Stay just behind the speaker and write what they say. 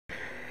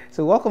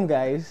So welcome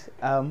guys,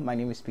 my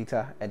name is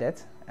Peter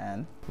Edet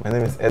and my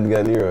name is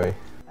Edgard Leroy.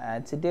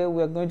 And today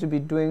we are going to be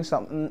doing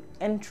something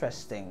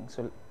interesting.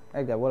 So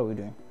Edgar, what are we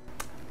doing?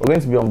 We're going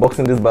to be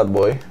unboxing this bad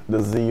boy, the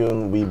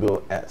Zhiyun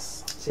Weebill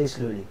S. Say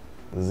slowly.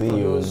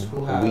 Zhiyun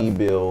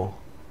Weebill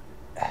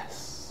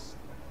S.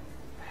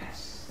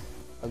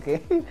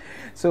 Okay,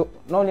 so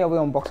not only are we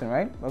unboxing,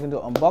 right? We're going to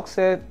unbox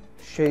it,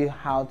 show you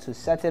how to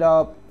set it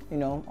up, you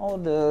know, all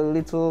the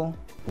little...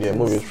 Yeah,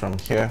 move it from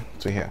here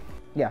to here.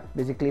 Yeah,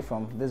 basically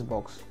from this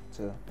box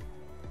to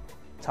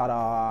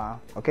ta-da.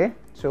 Okay,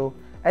 so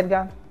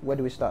Edgar, where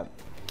do we start?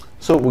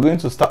 So we're going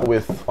to start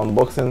with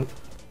unboxing.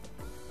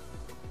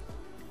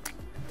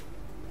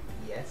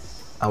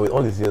 Yes. And with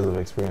all these years of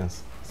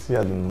experience, see, I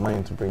had in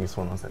mind to bring this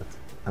one on set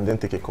and then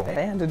take a call. I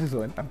handle this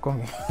one, I'm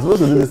coming. We're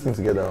supposed to do this thing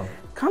together.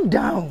 Calm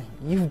down,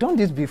 you've done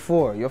this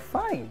before, you're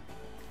fine.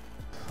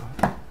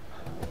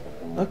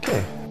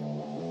 Okay.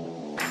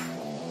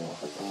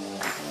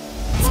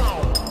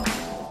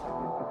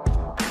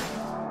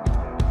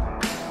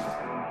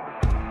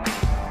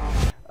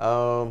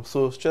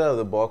 So straight out of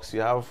the box,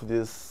 you have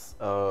this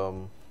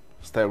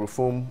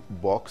styrofoam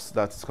box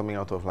that's coming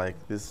out of like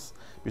this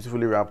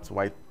beautifully wrapped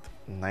white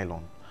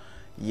nylon.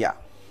 Yeah.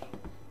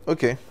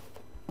 Okay.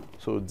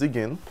 So dig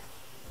in,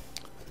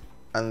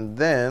 and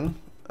then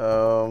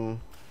all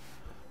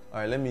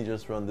right, let me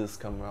just run this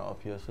camera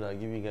up here so that I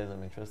give you guys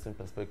an interesting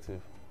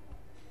perspective.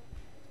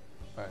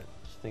 All right,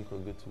 I think we're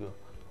good to go.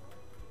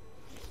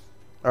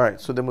 All right,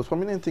 so the most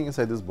prominent thing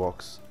inside this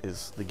box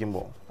is the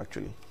gimbal.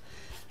 Actually,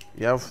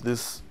 you have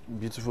this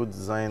beautiful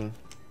design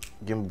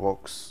gimbal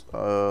box.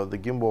 The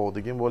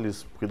gimbal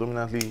is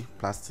predominantly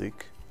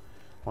plastic,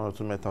 one or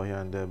two metal here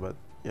and there, but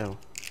yeah,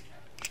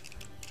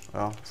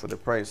 well, for the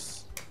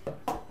price,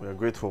 we are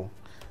grateful.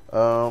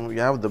 You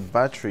have the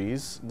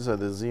batteries. These are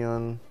the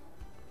Zhiyun.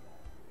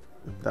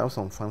 That was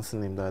some fancy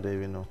name that I don't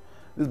even know.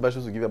 These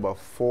batteries will give you about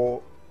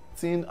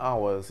 14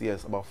 hours.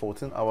 Yes, about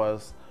 14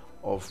 hours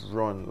of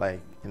run,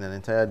 like in an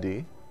entire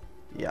day.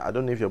 Yeah, I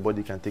don't know if your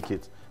body can take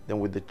it. Then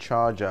with the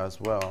charger as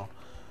well.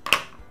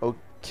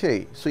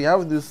 Okay, so you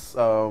have this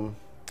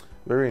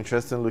very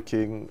interesting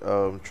looking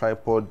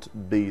tripod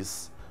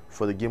base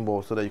for the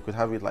gimbal, so that you could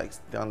have it like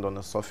stand on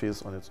a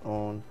surface on its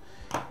own.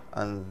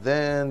 And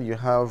then you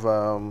have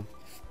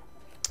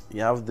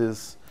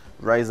this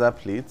riser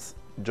plate,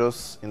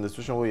 just in the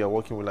situation where you're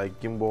working with like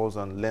gimbals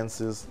and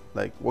lenses,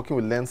 like working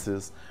with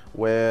lenses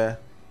where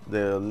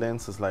the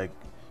lens is like,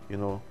 you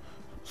know,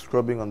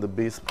 scrubbing on the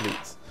base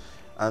plate.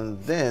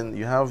 And then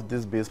you have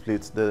this base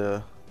plate,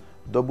 the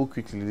double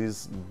quick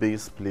release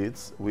base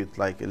plates with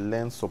like a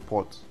lens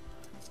support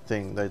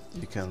thing that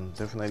you can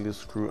definitely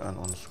screw and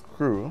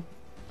unscrew.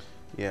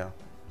 Yeah,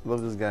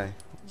 love this guy.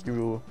 Give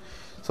you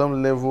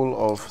some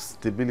level of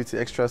stability,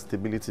 extra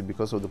stability,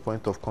 because of the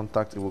point of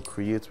contact it will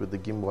create with the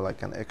gimbal,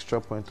 like an extra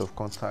point of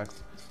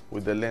contact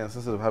with the lens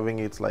instead of having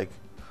it like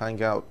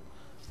hang out,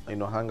 you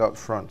know, hang out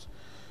front.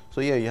 So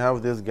yeah, you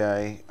have this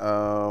guy.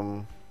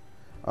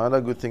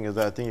 Another good thing is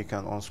that I think you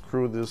can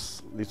unscrew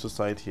this little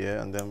side here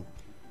and then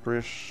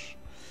push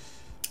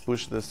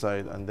this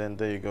side, and then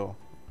there you go.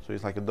 So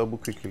it's like a double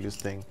quick release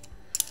thing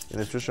in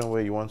a situation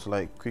where you want to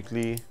like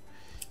quickly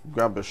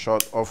grab a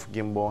shot off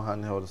gimbal,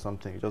 handheld or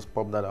something. You just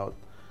pop that out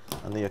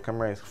and then your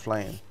camera is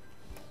flying.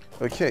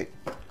 Okay,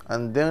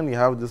 and then you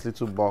have this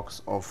little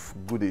box of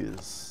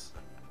goodies.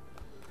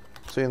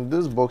 So in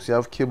this box you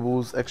have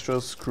cables,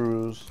 extra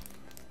screws.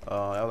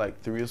 I have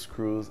like 3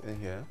 screws in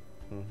here,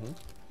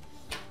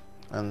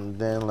 and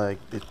then like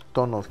a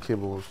ton of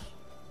cables.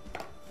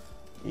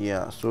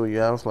 Yeah, so you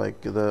have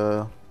like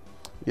the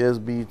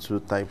USB to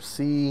Type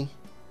C.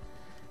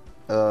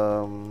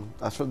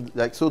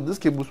 So these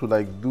cables would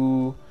like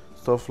do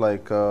stuff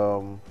like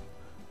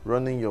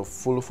running your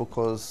full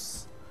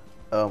focus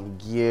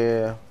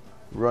gear,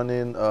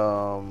 running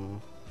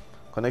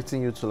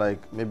connecting you to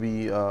like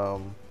maybe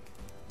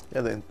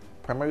then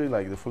primarily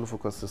like the full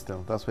focus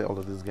system. That's where all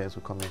of these guys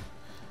will come in,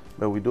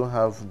 but we don't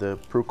have the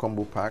Pro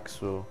Combo pack,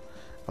 so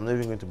I'm not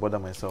even going to bother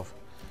myself.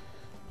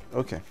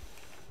 Okay,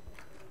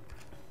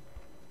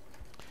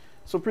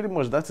 so pretty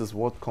much that is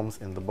what comes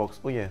in the box.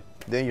 Oh yeah,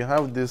 then you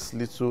have this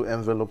little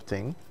envelope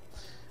thing.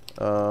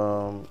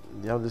 You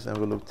have this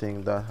envelope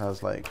thing that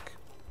has like,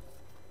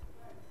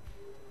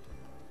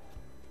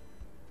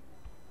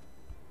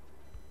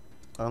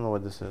 I don't know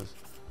what this is.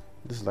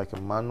 This is like a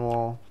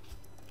manual.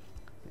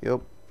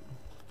 Yep.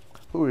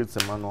 Who reads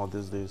a manual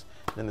these days?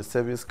 Then the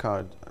service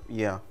card.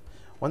 Yeah.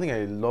 One thing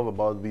I love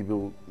about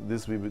Weebill,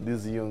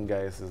 these young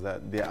guys, is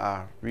that they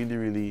are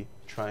really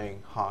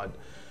trying hard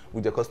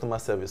with their customer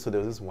service. So there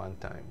was this one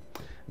time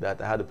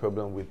that I had a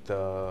problem with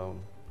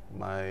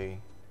my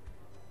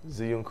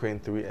Zhiyun Crane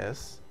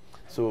 3S.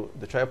 So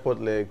the tripod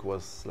leg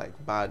was like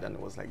bad and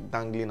it was like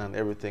dangling and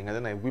everything. And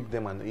then I whipped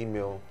them an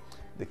email.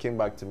 They came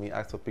back to me,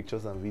 asked for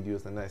pictures and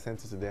videos, and then I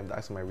sent it to them, they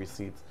asked for my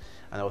receipt,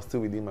 and I was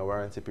still within my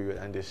warranty period,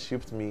 and they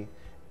shipped me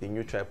a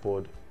new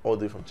tripod all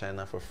the way from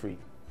China for free,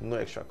 no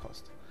extra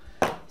cost.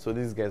 So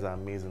these guys are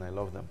amazing, I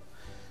love them.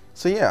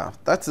 So yeah,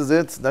 that is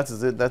it.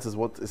 That is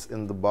what is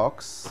in the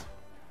box.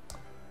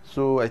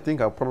 So I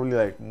think I'll probably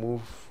like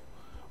move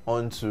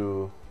on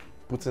to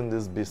putting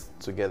this beast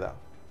together.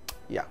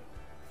 Yeah.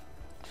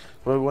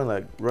 For everyone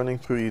like running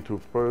through it,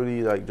 will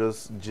probably like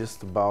just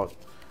gist about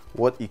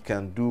what it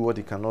can do, what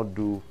it cannot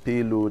do,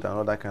 payload, and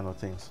all that kind of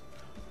things.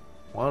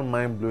 One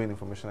mind-blowing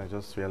information I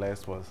just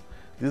realized was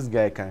this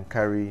guy can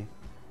carry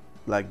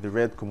like the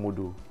red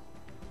Komodo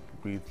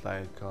with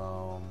like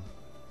I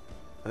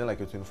think like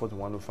a 24 to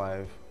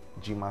 105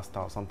 G Master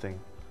or something.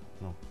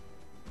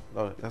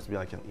 No, it has to be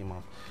like an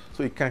E-mount.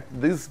 So it can,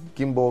 this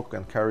gimbal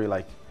can carry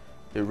like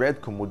a red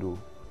Komodo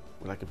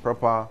with like a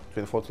proper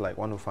 24 to like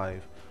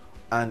 105,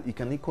 and it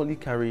can equally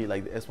carry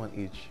like the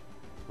S1H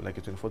with like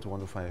a 24 to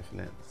 105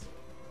 lens.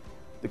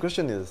 The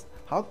question is,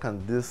 how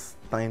can this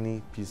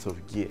tiny piece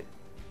of gear,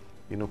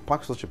 you know,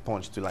 pack such a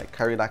punch to like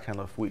carry that kind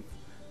of weight?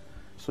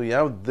 So you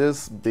have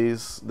this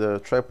base, the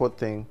tripod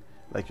thing,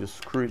 like you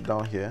screw it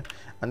down here,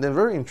 and then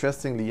very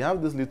interestingly, you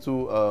have this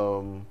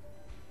little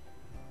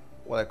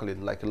what I call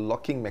it, like a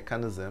locking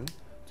mechanism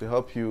to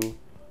help you.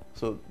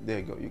 So there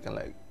you go, you can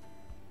like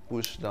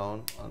push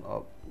down and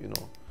up, you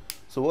know.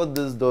 So what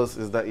this does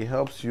is that it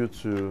helps you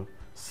to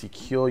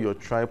secure your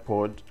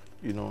tripod,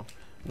 you know.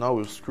 Now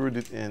we've screwed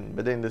it in,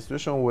 but then in the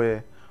situation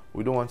where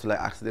we don't want to like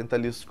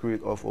accidentally screw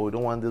it off, or we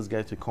don't want this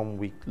guy to come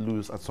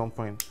loose at some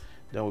point,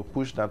 then we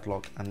push that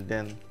lock, and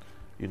then,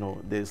 you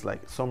know, there's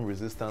like some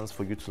resistance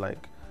for you to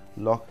like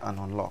lock and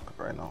unlock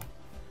right now.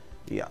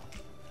 Yeah,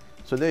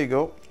 so there you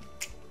go.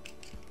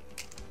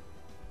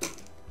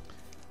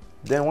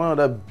 Then one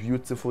other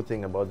beautiful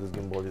thing about this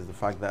gimbal is the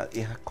fact that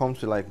it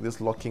comes with like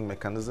this locking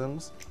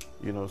mechanisms,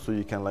 you know, so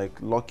you can like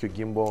lock your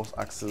gimbal's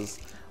axis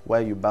while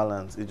you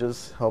balance. It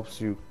just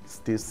helps you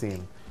stay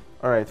sane.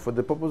 All right, for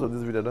the purpose of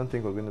this video, I don't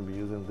think we're going to be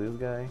using this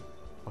guy,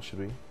 or should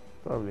we?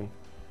 Probably.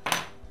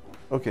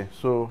 Okay,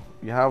 so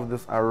you have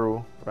this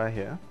arrow right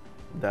here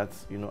that,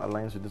 you know,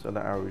 aligns with this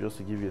other arrow just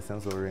to give you a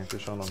sense of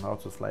orientation on how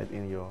to slide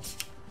in your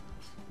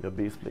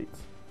base plate.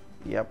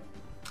 Yep.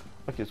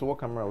 Okay, so what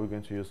camera are we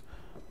going to use?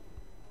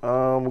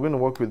 We're going to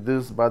work with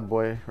this bad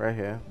boy right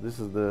here. This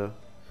is the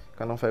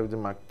Canon 5D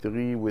Mark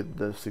III with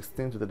the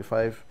 16 to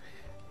 35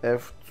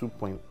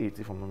 f2.8,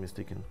 if I'm not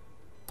mistaken.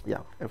 Yeah,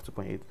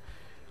 f2.8.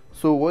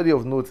 So worthy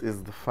of note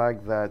is the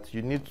fact that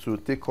you need to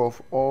take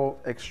off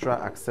all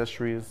extra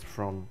accessories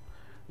from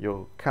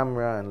your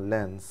camera and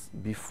lens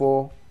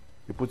before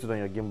you put it on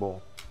your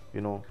gimbal.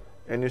 You know,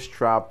 any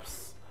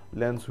straps,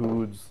 lens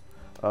hoods,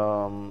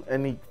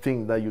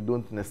 anything that you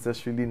don't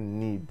necessarily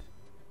need,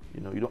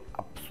 you know, you don't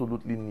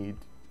absolutely need,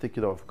 take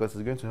it off, because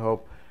it's going to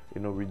help,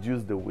 you know,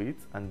 reduce the weight.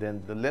 And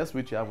then the less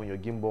weight you have on your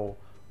gimbal,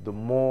 the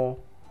more,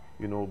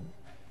 you know,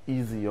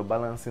 easy your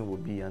balancing will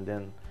be, and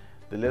then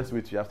the less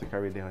weight you have to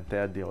carry the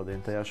entire day or the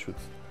entire shoot.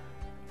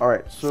 All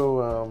right,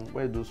 so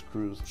where are those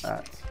screws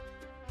at?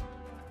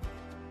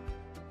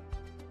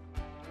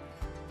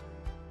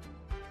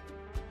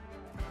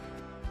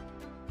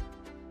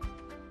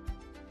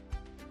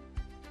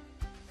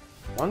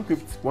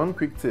 One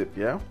quick tip,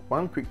 yeah?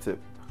 One quick tip.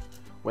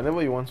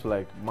 Whenever you want to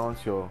like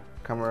mount your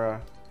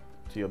camera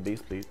to your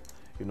base plate,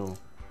 you know,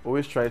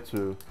 always try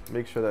to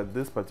make sure that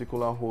this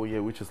particular hole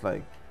here, which is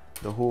like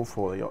the hole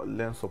for your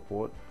lens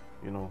support,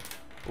 you know,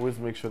 always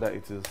make sure that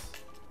it is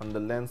on the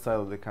lens side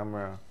of the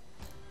camera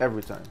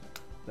every time.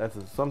 That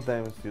is,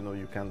 sometimes, you know,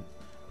 you can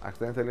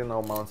accidentally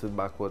now mount it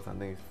backwards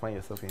and then you find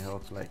yourself in hell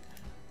to like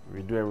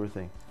redo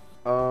everything.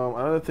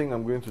 Another thing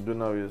I'm going to do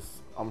now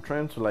is I'm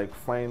trying to like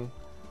find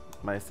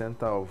my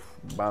center of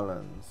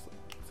balance,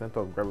 center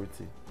of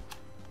gravity.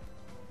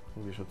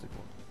 Maybe should take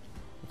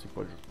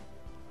one.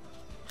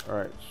 All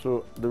right,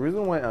 so the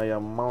reason why I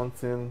am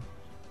mounting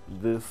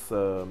this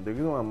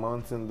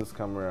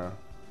camera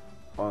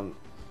on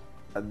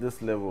at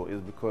this level is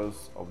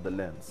because of the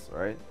lens,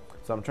 right?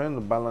 So I'm trying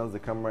to balance the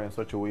camera in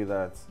such a way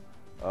that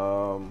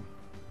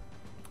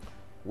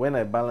when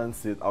I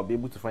balance it, I'll be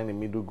able to find a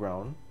middle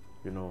ground,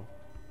 you know,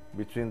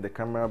 between the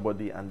camera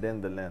body and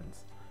then the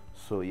lens.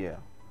 So yeah,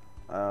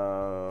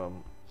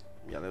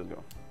 yeah, let's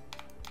go.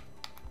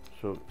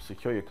 So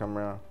secure your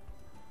camera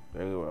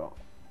very well.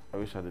 I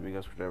wish I had the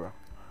bigger screwdriver.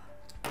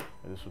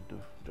 This would do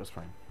just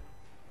fine.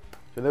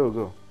 So there we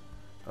go.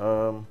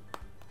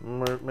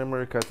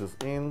 Memory card is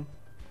in,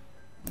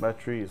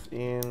 battery is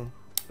in,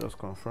 just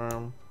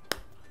confirm.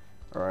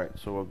 All right,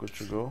 so we're good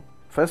to go.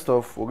 First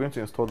off, we're going to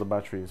install the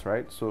batteries,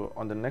 right? So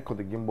on the neck of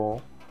the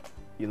gimbal,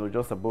 you know,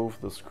 just above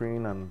the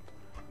screen and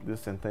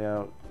this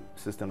entire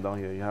system down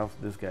here, you have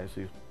this guy.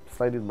 So you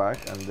slide it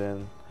back and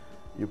then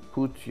you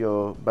put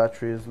your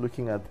batteries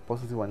looking at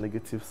positive and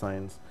negative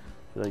signs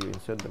so that you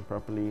insert them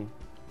properly.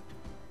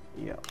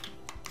 Yeah.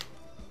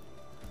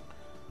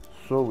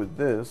 So with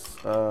this,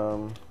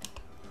 we're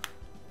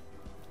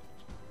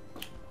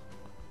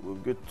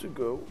good to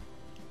go.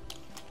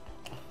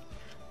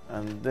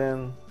 And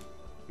then,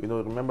 you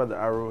know, remember the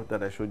arrow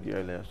that I showed you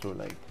earlier? So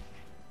like,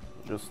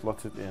 just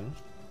slot it in.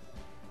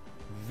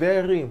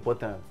 Very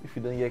important. If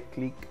you don't hear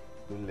click,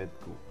 don't let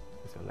go,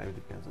 because your life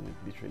depends on it,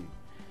 literally.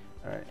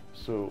 All right.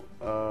 So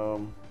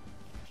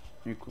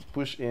you could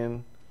push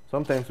in.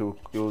 Sometimes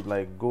it would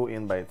like go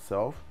in by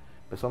itself.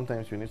 but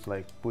sometimes you need to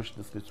like push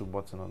this little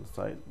button on the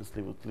side, this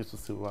little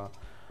silver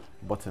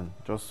button,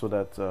 just so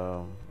that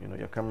you know,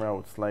 your camera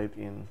would slide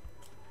in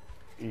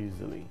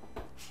easily.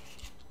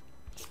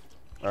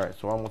 All right,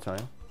 so one more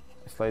time,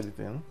 slide it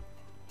in.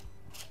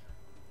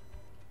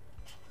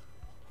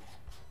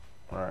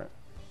 All right.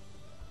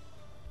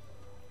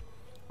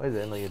 Why is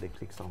there no the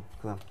click sound?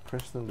 Because I'm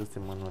pressing this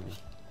thing manually.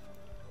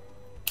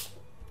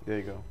 There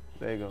you go.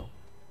 There you go.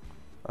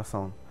 That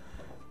sound,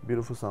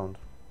 beautiful sound.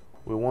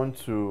 We want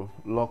to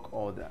lock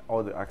all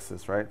the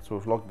axes, right? So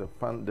we've locked the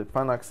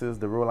pan axis,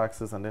 the roll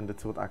axis, and then the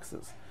tilt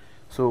axis.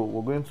 So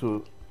we're going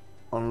to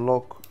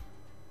unlock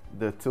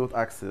the tilt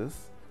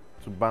axis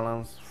to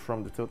balance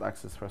from the tilt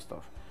axis first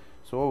off.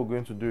 So what we're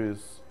going to do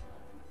is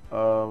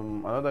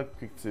another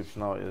quick tip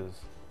now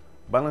is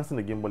balancing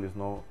the gimbal is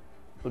not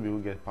so people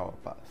get power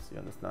pass, you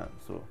understand?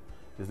 So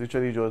it's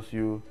literally just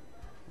you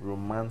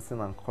romancing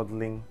and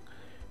cuddling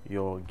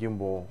your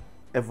gimbal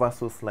ever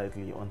so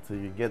slightly until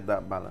you get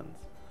that balance.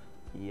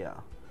 Yeah.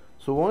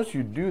 So once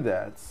you do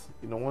that,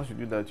 you want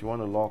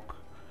to lock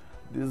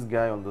this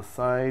guy on the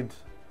side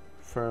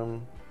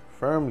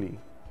firmly,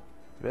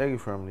 very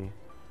firmly.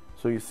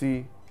 So you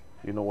see,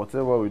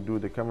 whatever we do,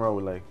 the camera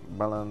will like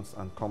balance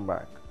and come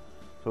back.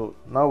 So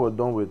now we're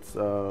done with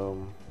the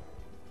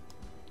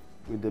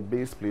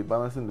base plate,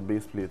 balancing the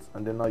base plate,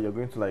 and then now you're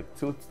going to like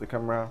tilt the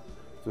camera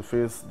to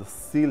face the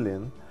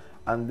ceiling,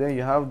 and then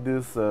you have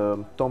this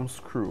thumb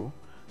screw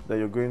that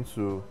you're going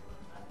to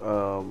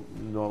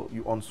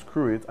you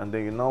unscrew it, and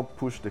then you now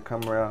push the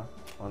camera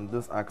on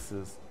this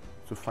axis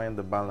to find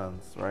the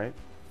balance, right?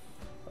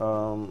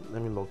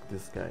 Let me lock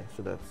this guy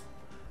so that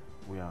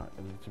we are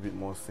a little bit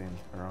more sane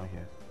around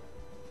here.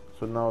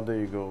 So now there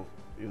you go,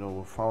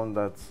 we found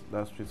that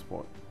sweet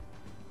spot.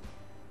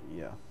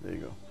 Yeah, there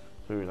you go.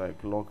 So we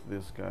like lock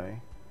this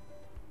guy.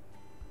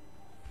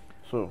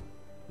 So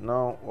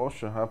now what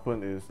should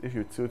happen is if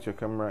you tilt your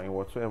camera in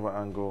whatever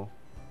angle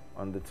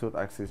on the tilt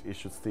axis, it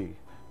should stay.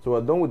 So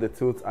we're done with the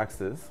tilt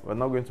axis. We're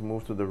now going to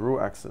move to the roll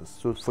axis.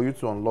 So for you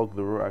to unlock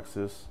the roll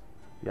axis,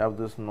 you have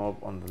this knob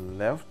on the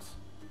left,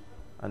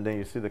 and then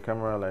you see the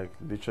camera like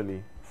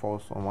literally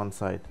falls on one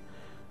side.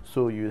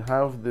 So you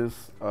have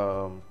this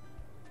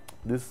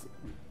this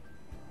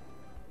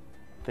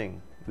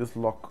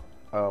lock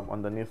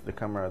underneath the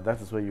camera.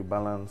 That is where you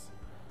balance.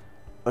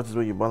 That is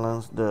where you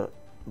balance the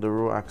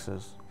roll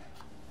axis.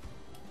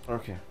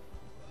 Okay.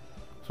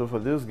 So for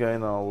this guy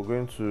now, we're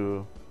going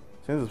to,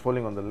 since it's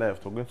falling on the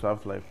left, we're going to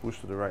have to like push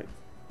to the right.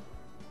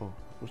 Oh,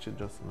 push it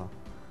just now.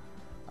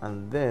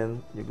 And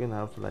then you're going to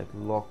have to like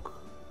lock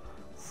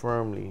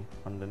firmly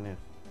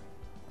underneath,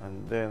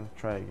 and then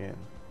try again,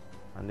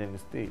 and then it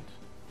stayed.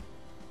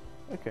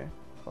 Okay,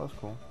 that's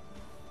cool.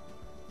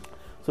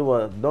 So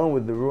we're done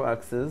with the roll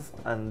axis,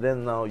 and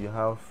then now you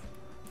have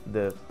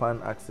the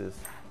pan axis.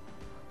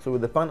 So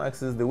with the pan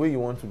axis, the way you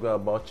want to go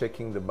about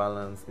checking the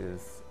balance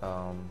is,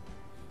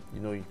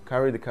 you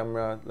carry the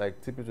camera,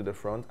 like tip it to the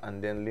front,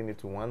 and then lean it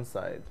to one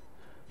side.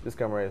 This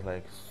camera is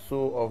like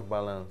so off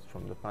balance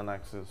from the pan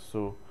axis,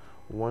 so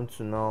we want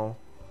to now,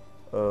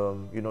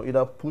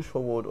 either push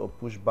forward or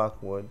push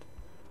backward,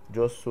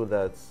 just so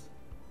that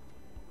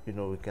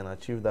we can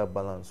achieve that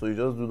balance. So you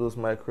just do those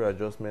micro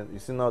adjustments. You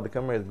see now the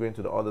camera is going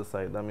to the other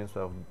side. That means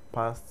we have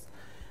passed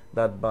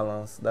that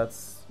balance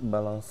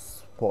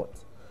spot.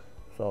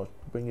 So I'll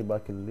bring it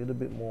back a little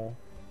bit more,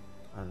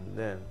 and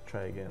then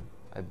try again.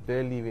 I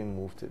barely even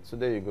moved it. So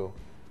there you go.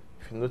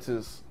 If you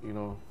notice, it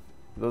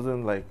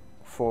doesn't like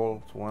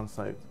fall to one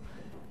side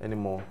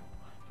anymore.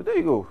 So there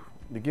you go.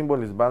 The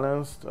gimbal is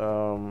balanced.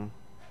 You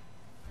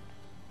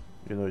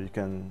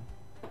can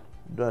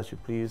do as you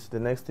please. The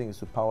next thing is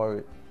to power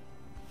it.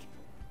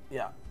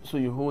 Yeah, so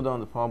you hold down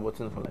the power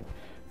button for like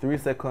 3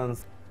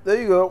 seconds.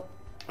 There you go.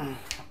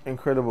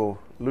 Incredible.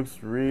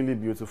 Looks really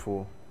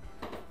beautiful.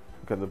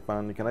 Look at the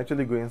pan. You can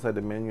actually go inside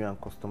the menu and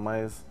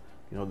customize,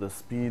 the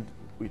speed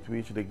with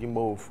which the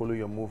gimbal will follow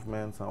your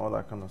movements and all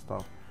that kind of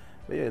stuff.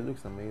 But yeah, it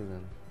looks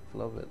amazing.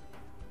 Love it.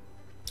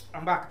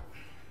 I'm back.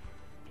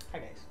 Hi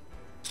guys.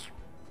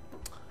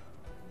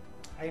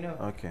 I know.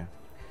 Okay.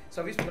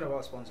 So have you spoken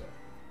about a sponsor?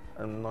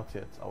 Not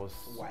yet. I was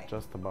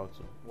just about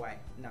to. Why?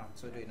 Now.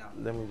 So do it now.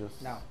 Let me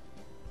just. Now.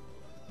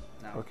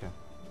 Okay.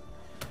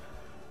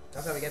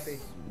 That's how we get paid.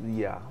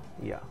 Yeah,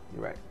 you're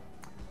right.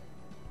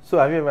 So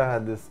have you ever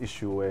had this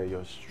issue where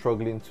you're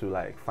struggling to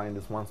like find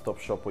this one-stop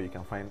shop where you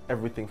can find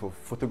everything for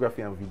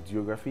photography and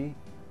videography?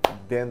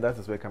 Then that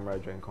is where Camera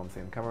Joint comes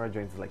in. Camera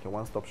Joint is like a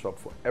one-stop shop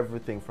for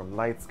everything from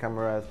lights,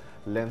 cameras,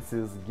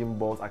 lenses,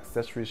 gimbals,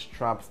 accessories,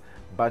 straps,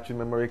 battery,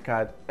 memory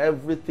card,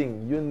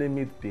 everything. You name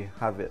it, they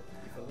have it.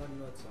 You forgot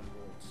nuts and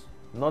bolts.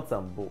 Nuts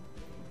and bolts.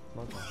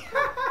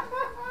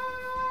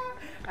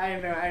 I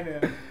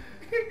know.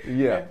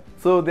 Yeah.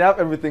 So they have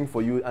everything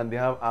for you, and they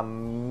have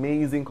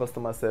amazing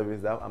customer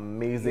service. They have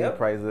amazing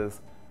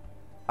prices.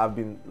 I've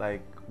been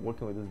like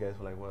working with these guys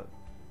for like what?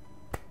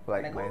 For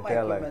like my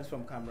entire life.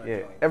 From Camera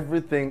Joint.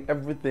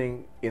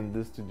 Everything in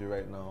this studio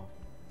right now.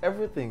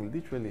 Everything,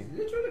 literally. It's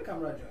literally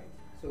Camera Joint.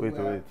 So wait.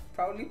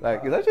 proudly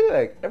Like, it's powered. actually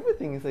like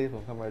everything inside is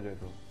from camera joint.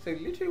 So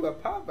literally we're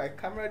powered by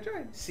camera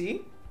joint.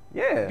 See?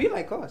 Yeah. Be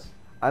like us.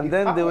 And Be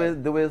then they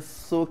powered. were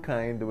so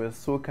kind. They were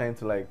so kind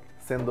to like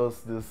send us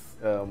this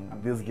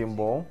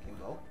gimbal.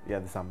 Gimbal. Yeah,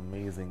 this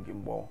amazing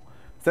gimbal.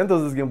 Sent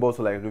us this gimbal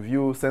to like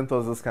review. Sent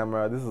us this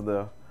camera. This is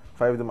the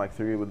 5D Mark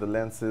III with the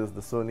lenses,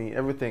 the Sony,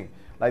 everything.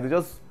 Like they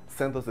just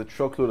sent us a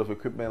truckload of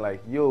equipment.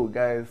 Like, yo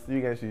guys, you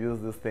guys should use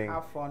this thing.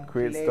 Have fun.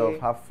 Create play. stuff.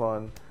 Have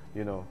fun.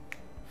 You know,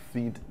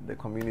 feed the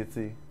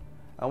community.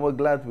 And we're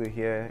glad we're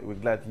here. We're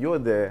glad you're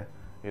there.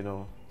 You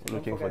know, So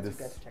looking for don't this.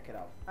 forget to check it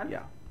out. And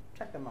Yeah.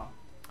 check them out.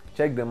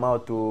 Check them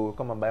out to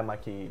come and buy my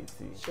kits.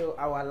 So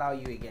I will allow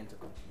you again to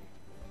continue.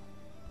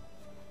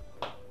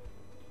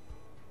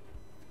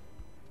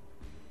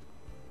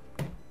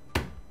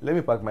 Let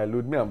me pack my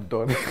load. Me, I'm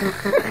done.